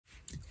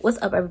What's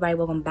up, everybody?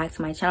 Welcome back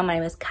to my channel. My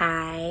name is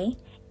Kai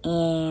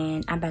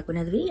and I'm back with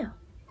another video.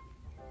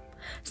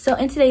 So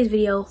in today's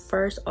video,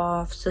 first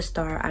off to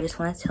start, I just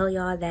want to tell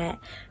y'all that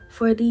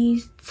for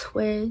these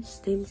twists,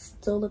 they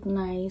still look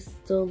nice,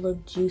 still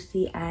look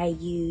juicy. I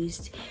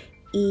used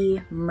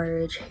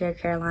Emerge hair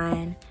care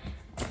line.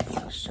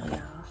 I'll show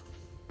y'all.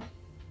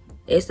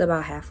 It's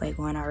about halfway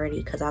gone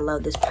already because I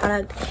love this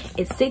product.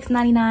 It's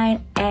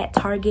 $6.99 at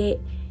Target.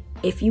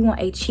 If you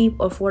want a cheap,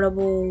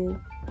 affordable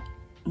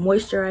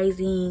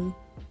moisturizing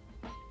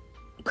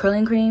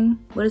curling cream,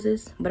 what is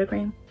this?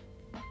 Buttercream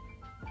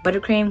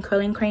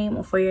curling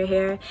cream for your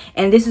hair,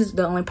 and this is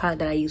the only product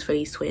that I use for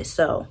these twists.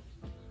 So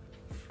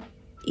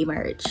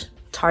Emerge,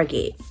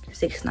 Target,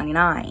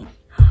 $6.99.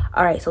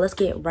 All right, so let's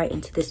get right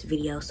into this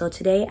video. So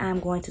today I'm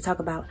going to talk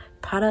about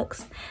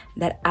products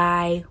that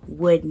I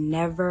would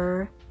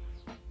never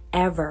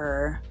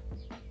ever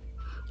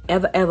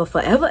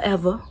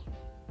forever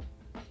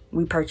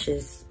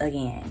repurchase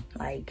again.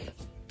 Like,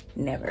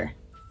 never.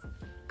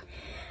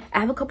 I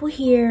have a couple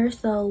here,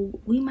 so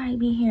we might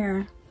be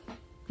here.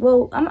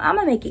 Well, I'm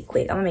gonna make it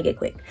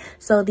quick.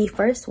 So the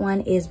first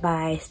one is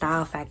by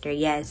Style Factor.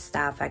 Yes,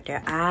 Style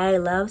Factor. I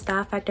love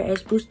Style Factor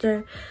Edge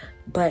Booster,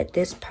 but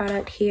this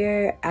product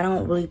here, I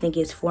don't really think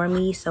it's for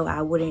me, so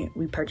I wouldn't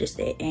repurchase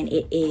it. And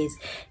it is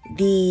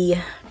the,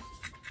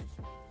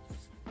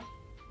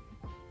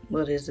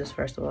 what is this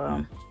first of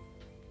all?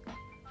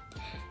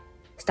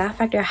 Style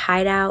Factor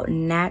Hideout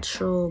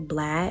Natural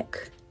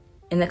Black,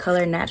 in the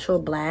color Natural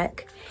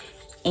Black.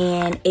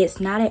 And it's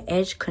not an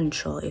edge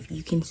control, if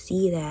you can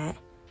see that.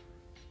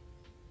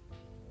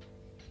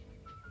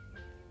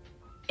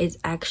 It's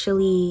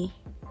actually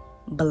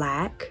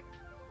black.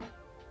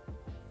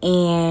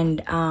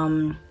 And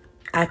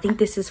I think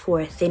this is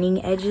for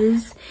thinning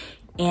edges.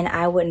 And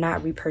I would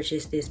not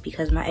repurchase this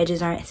because my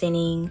edges aren't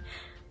thinning.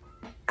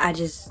 I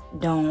just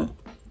don't.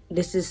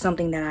 This is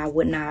something that I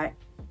would not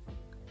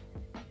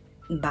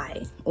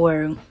buy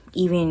or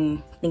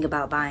even think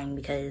about buying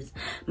because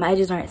my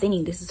edges aren't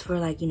thinning. This is for,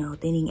 like, you know,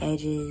 thinning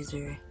edges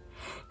or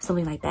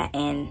something like that,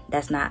 and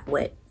that's not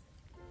what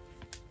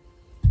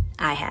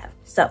I have.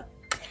 So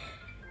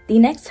the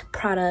next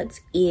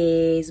product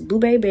is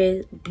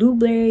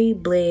Blueberry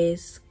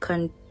Bliss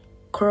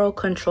Curl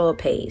Control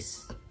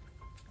Paste.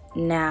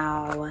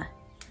 Now,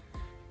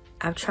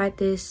 I've tried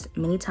this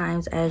many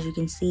times, as you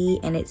can see,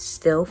 and it's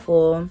still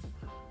full.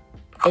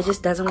 It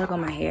just doesn't work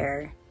on my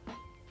hair.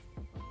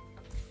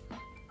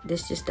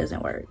 This just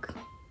doesn't work.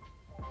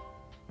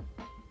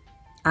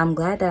 I'm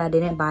glad that I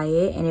didn't buy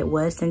it and it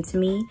was sent to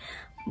me,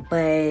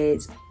 but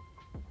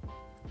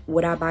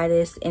would I buy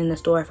this in the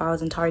store if I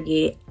was in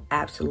Target?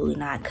 Absolutely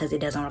not, because it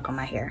doesn't work on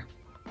my hair.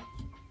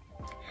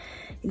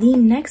 The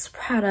next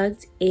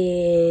product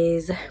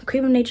is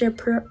Cream of Nature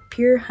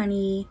Pure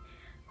Honey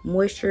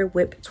Moisture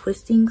Whip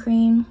Twisting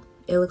Cream.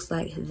 It looks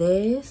like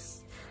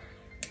this.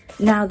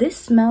 Now, this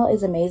smell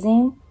is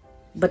amazing,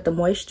 but the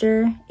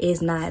moisture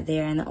is not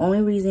there. And the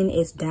only reason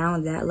it's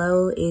down that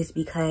low is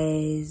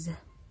because,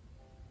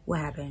 what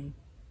happened?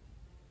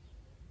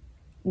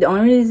 The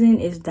only reason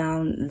it's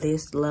down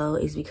this low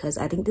is because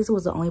I think this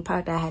was the only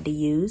product I had to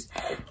use.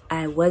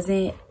 I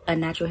wasn't a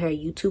natural hair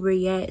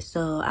YouTuber yet,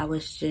 so I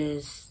was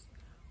just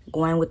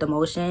going with the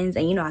motions.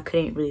 And you know, I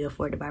couldn't really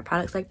afford to buy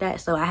products like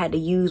that, so I had to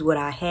use what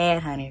I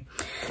had, honey.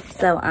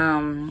 So,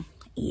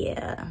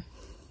 yeah.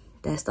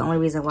 That's the only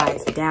reason why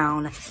it's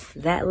down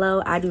that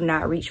low. I do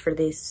not reach for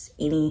this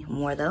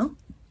anymore, though.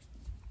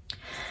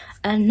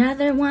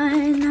 Another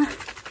one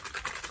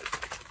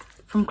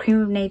from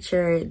Cream of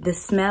Nature. The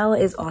smell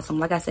is awesome.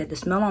 Like I said, the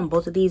smell on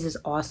both of these is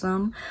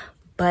awesome.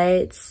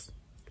 But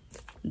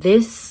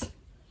this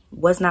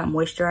was not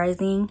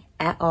moisturizing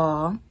at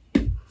all.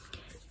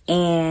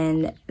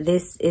 And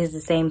this is the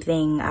same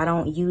thing. I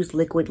don't use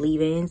liquid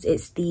leave-ins.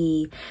 It's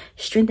the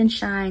Strength and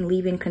Shine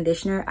leave-in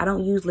conditioner. I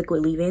don't use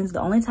liquid leave-ins. The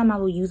only time I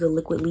will use a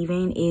liquid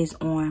leave-in is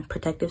on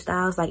protective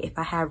styles. Like if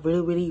I have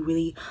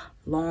really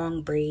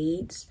long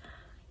braids,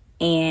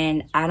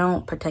 and I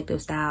don't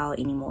protective style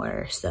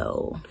anymore.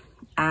 So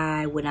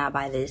I would not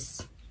buy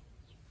this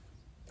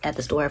at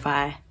the store if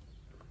I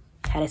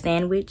had a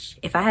sandwich.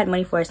 If I had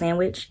money for a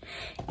sandwich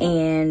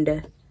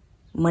and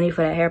money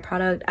for that hair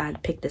product,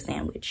 I'd pick the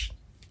sandwich.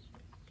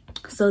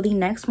 So the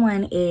next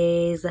one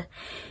is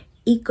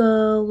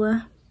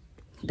Eco,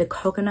 the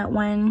coconut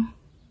one.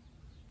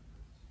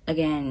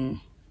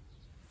 Again,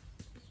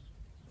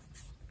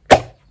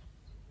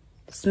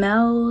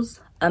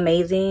 smells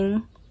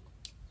amazing,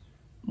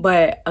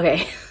 but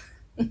okay.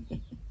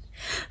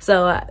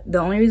 So the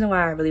only reason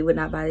why I really would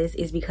not buy this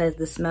is because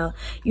the smell,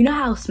 you know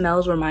how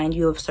smells remind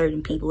you of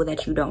certain people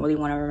that you don't really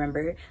want to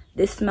remember?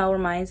 This smell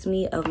reminds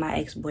me of my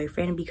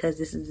ex-boyfriend because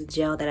this is the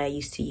gel that I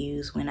used to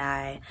use when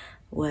I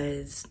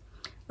was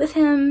with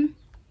him,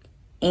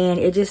 and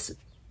it just,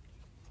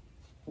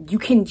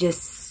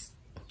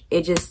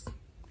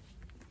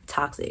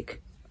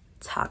 toxic.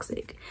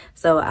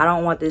 So I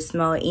don't want this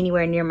smell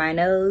anywhere near my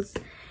nose,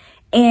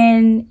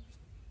 and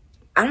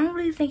I don't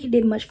really think it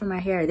did much for my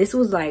hair. This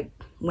was like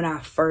when I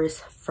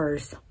first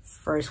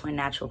first went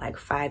natural like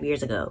 5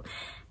 years ago.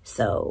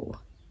 So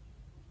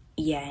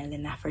yeah, and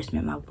then I first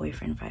met my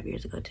boyfriend 5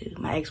 years ago too,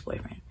 my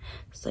ex-boyfriend.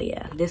 So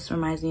yeah, this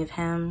reminds me of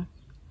him,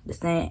 the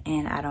scent,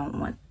 and I don't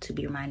want to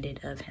be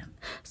reminded of him.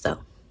 So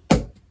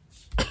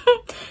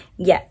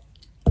yeah.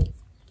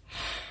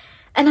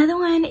 Another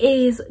one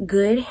is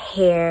Good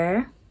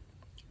Hair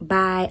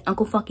by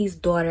Uncle Funky's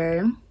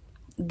Daughter.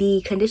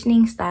 The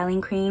conditioning styling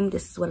cream,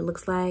 this is what it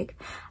looks like.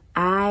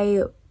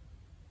 I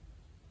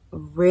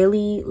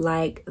really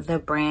like the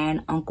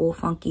brand Uncle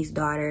Funky's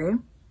Daughter,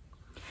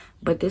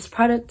 but this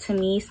product to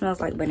me smells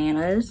like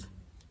bananas.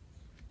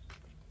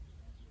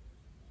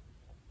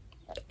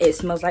 It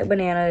smells like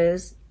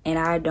bananas, and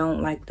I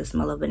don't like the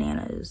smell of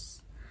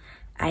bananas.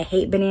 I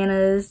hate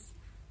bananas,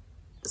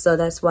 so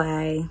that's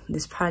why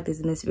this product is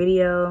in this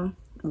video.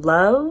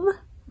 Love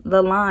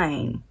the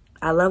line.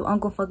 I love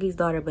Uncle Funky's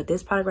Daughter, but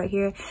this product right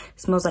here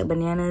smells like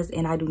bananas,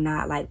 and I do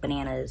not like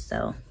bananas.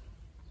 So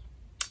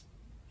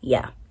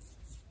yeah.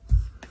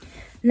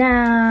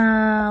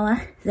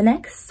 Now the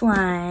next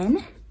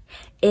one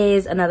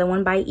is another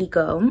one by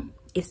Eco.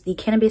 It's the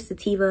Cannabis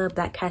Sativa,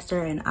 Black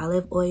Castor, and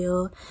Olive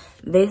Oil.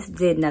 This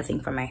did nothing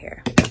for my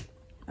hair.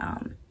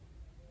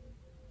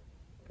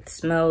 It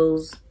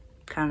smells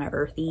kind of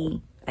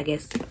earthy, I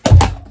guess.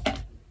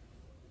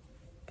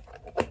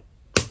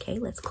 Okay,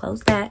 let's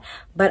close that.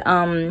 But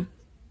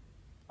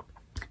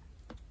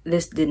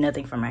this did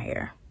nothing for my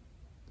hair.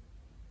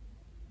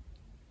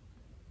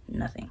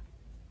 Nothing.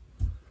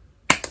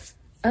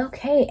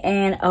 Okay,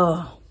 and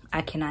oh,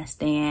 I cannot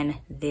stand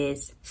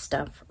this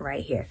stuff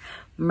right here.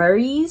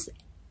 Murray's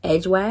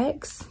Edge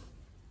Wax.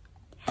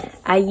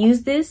 I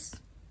use this.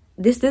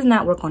 This does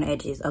not work on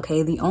edges,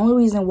 okay? The only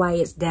reason why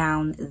it's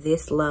down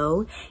this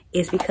low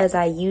is because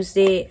I used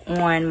it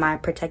on my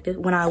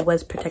when I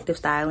was protective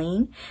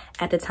styling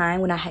at the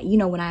time, when I had, you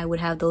know, when I would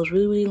have those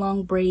really, really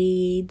long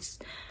braids.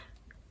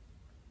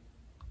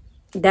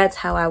 That's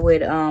how I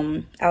would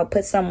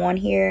put some on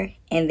here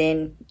and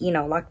then, you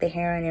know, lock the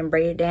hair in and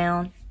braid it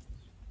down.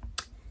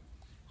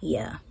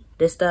 Yeah,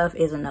 this stuff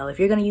is a no. If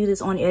you're gonna use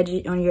this on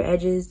your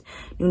edges,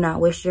 do not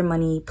waste your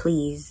money,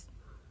 please.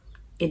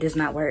 It does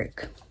not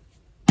work.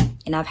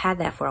 And I've had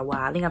that for a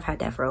while. I think I've had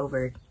that for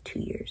over 2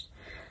 years.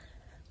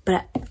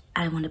 But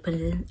I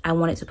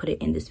wanted to put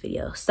it in this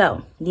video.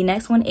 So the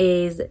next one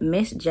is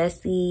Miss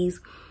Jessie's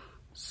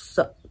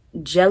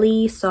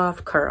Jelly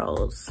Soft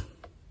Curls.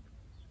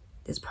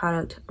 This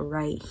product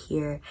right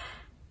here.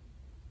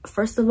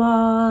 First of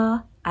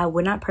all, I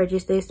would not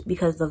purchase this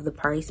because of the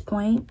price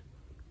point.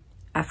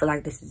 I feel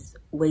like this is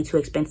way too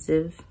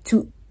expensive.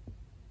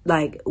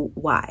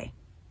 Why?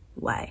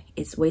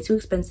 It's way too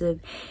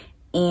expensive,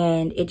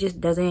 and it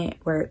just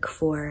doesn't work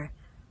for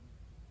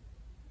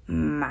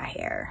my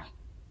hair.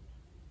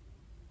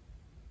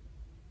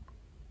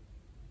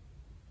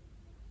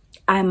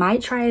 I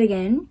might try it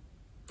again,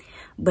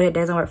 but it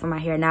doesn't work for my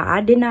hair. Now,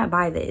 I did not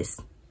buy this.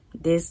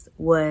 This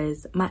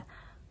was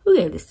who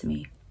gave this to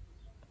me?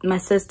 My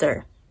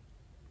sister.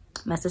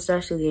 My sister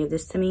actually gave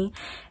this to me,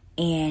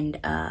 and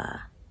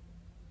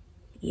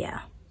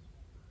yeah.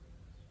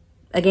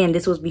 Again,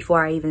 this was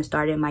before I even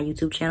started my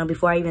YouTube channel,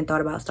 before I even thought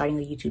about starting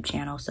a YouTube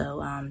channel.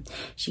 So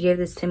she gave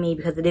this to me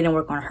because it didn't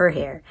work on her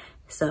hair.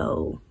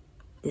 So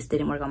this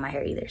didn't work on my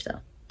hair either.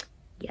 So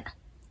yeah.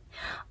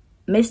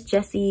 Miss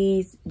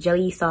Jessie's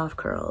Jelly Soft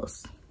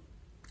Curls.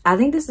 I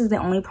think this is the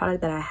only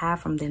product that I have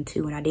from them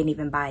too, and I didn't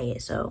even buy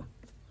it. So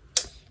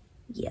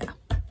yeah.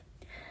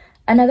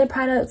 Another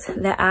product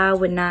that I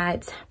would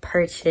not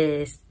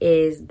purchase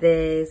is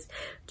this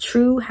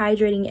True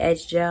Hydrating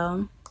Edge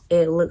Gel.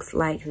 It looks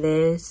like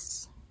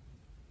this.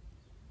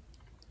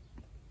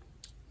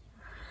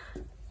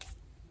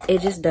 It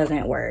just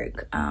doesn't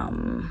work.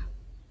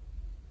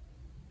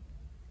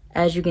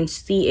 As you can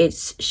see, it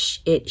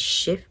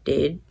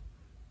shifted.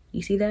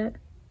 You see that?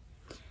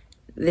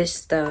 This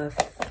stuff,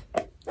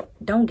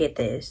 don't get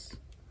this.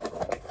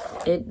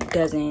 It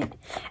doesn't.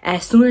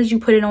 As soon as you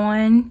put it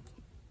on,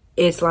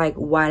 it's like,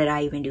 why did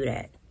I even do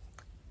that?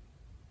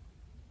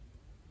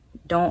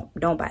 Don't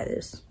buy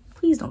this.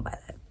 Please don't buy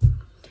that.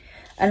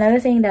 Another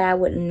thing that I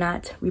would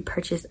not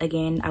repurchase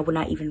again, I would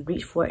not even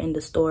reach for in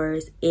the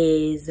stores,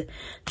 is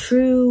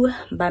True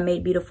by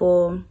Made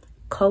Beautiful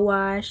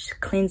Co-Wash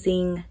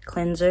Cleansing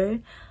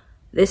Cleanser.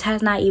 This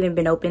has not even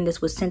been opened.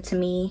 This was sent to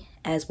me,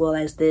 as well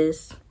as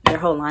this. Their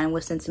whole line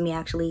was sent to me,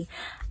 actually.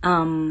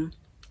 I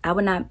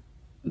would not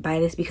buy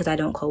this because I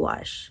don't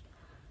co-wash.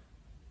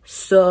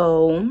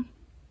 So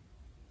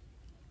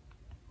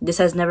this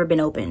has never been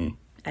open,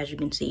 as you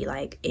can see.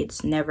 Like,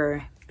 it's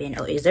never been.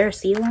 Oh, is there a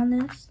seal on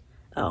this?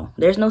 Oh,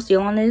 there's no seal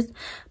on this,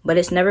 but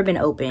it's never been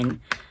open.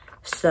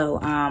 So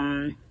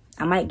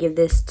I might give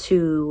this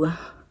to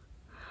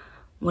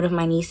one of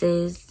my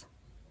nieces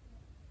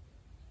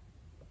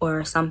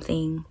or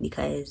something,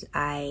 because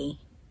I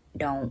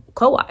don't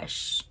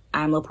co-wash.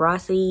 I'm low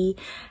porosity.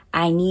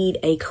 I need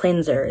a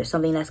cleanser,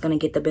 something that's going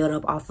to get the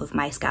buildup off of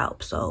my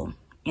scalp. So,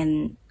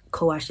 and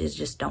co-washes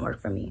just don't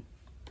work for me.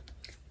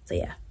 So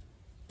yeah.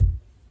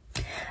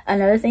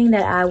 Another thing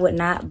that I would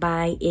not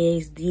buy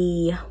is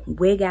the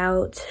Wig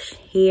Out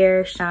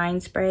Hair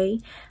Shine Spray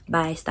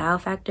by Style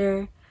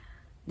Factor.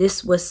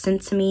 This was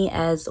sent to me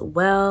as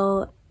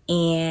well,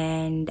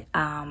 and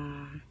I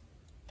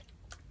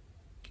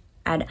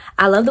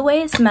love the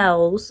way it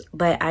smells,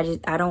 but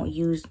I don't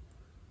use,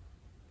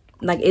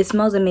 like, it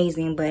smells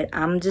amazing, but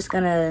I'm just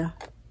gonna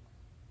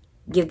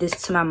give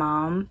this to my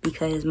mom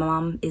because my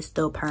mom is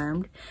still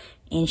permed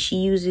and she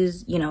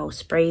uses, you know,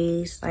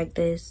 sprays like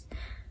this.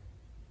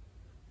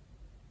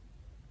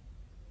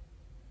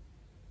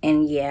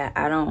 And yeah,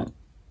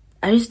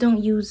 I just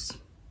don't use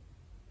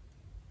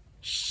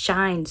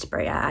shine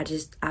spray.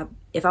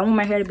 If I want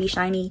my hair to be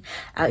shiny,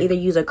 I'll either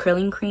use a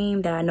curling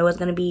cream that I know is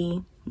going to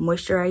be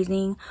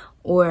moisturizing,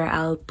 or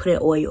I'll put an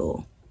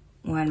oil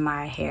on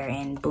my hair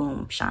and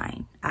boom,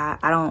 shine. I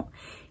don't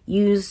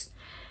use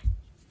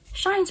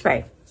shine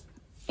spray.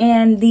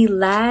 And the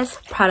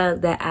last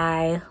product that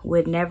I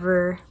would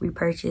never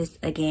repurchase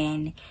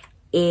again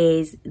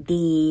is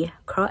the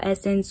Curl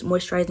Essence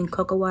Moisturizing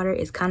Cocoa Water.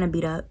 It's kind of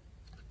beat up.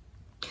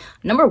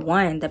 Number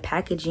one, the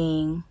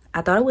packaging,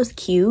 I thought it was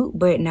cute,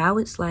 but now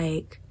it's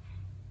like,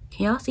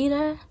 can y'all see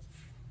that?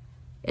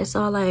 It's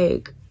all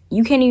like,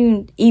 you can't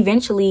even,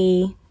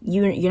 eventually,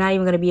 you're not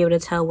even going to be able to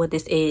tell what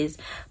this is.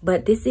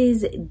 But this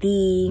is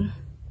the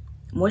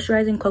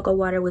moisturizing cocoa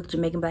water with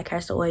Jamaican black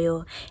castor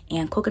oil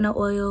and coconut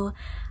oil.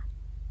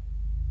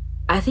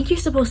 I think you're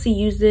supposed to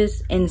use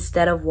this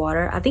instead of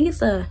water. I think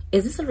it's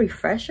is this a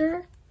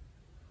refresher?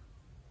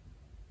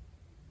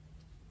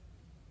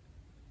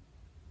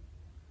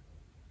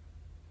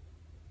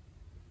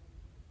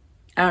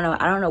 I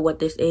don't know what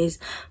this is,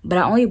 but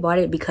I only bought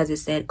it because it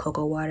said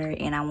cocoa water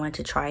and I wanted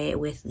to try it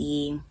with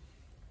the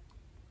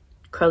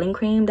curling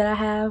cream that I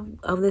have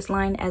of this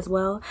line as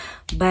well.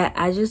 But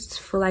I just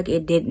feel like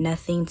it did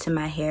nothing to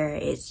my hair.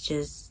 It's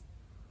just,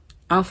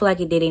 I don't feel like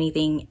it did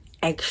anything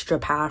extra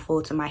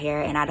powerful to my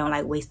hair, and I don't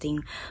like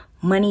wasting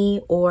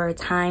money or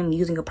time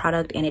using a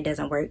product and it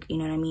doesn't work. You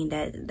know what I mean?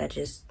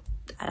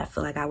 I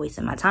feel like I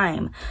wasted my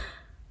time.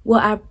 Well,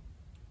 I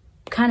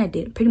kind of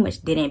pretty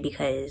much didn't,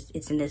 because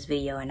it's in this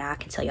video and I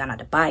can tell y'all not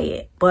to buy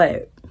it.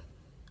 But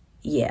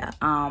yeah,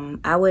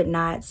 I would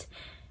not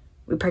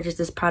repurchase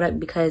this product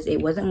because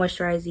it wasn't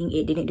moisturizing,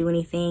 it didn't do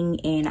anything,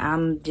 and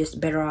I'm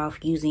just better off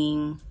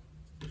using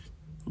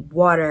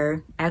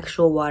water,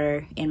 actual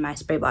water, in my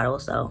spray bottle.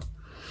 So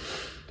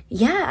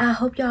yeah, I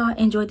hope y'all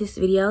enjoyed this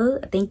video.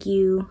 Thank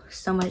you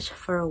so much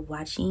for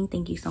watching.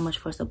 Thank you so much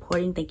for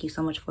supporting. Thank you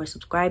so much for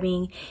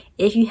subscribing.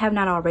 If you have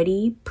not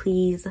already,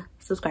 please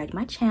subscribe to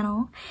my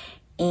channel.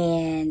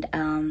 And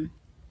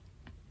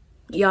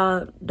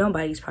y'all, don't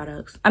buy these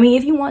products. I mean,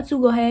 if you want to,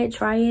 go ahead,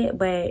 try it,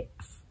 but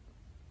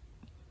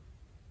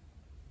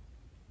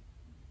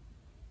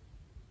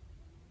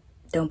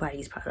don't buy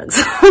these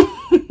products.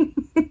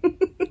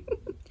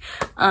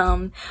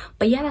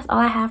 But yeah, that's all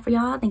I have for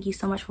y'all. Thank you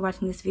so much for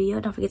watching this video.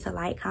 Don't forget to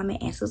like,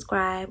 comment, and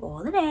subscribe. All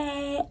of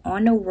that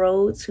on the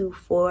road to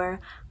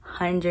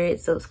 400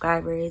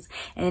 subscribers,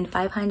 and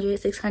 500,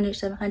 600,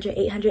 700,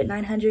 800,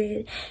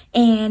 900,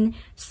 and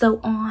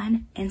so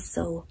on and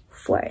so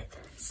forth.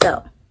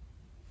 So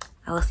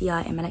I will see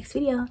y'all in my next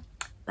video.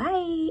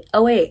 Bye.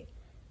 Oh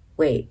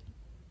wait,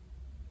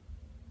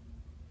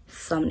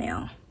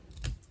 thumbnail.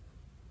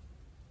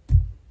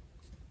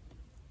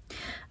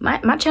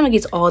 My channel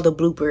gets all the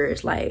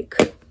bloopers, like,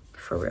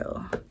 for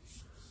real.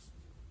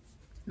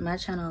 My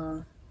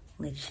channel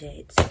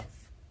legit.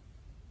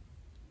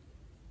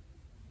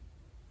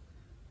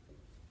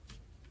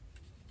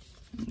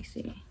 Let me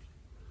see.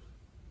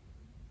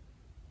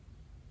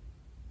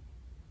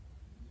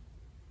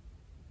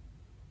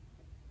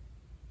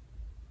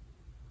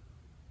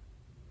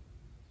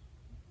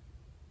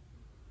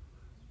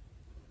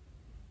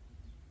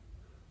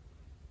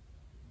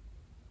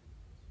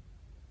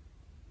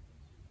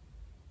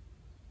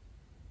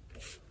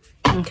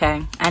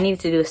 Okay, I need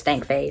to do a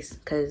stank face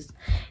because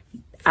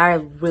I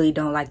really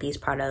don't like these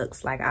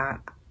products. Like, alright,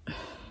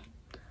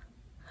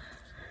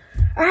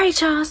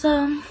 y'all,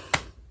 so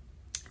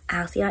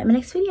I'll see y'all in my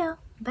next video.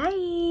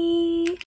 Bye.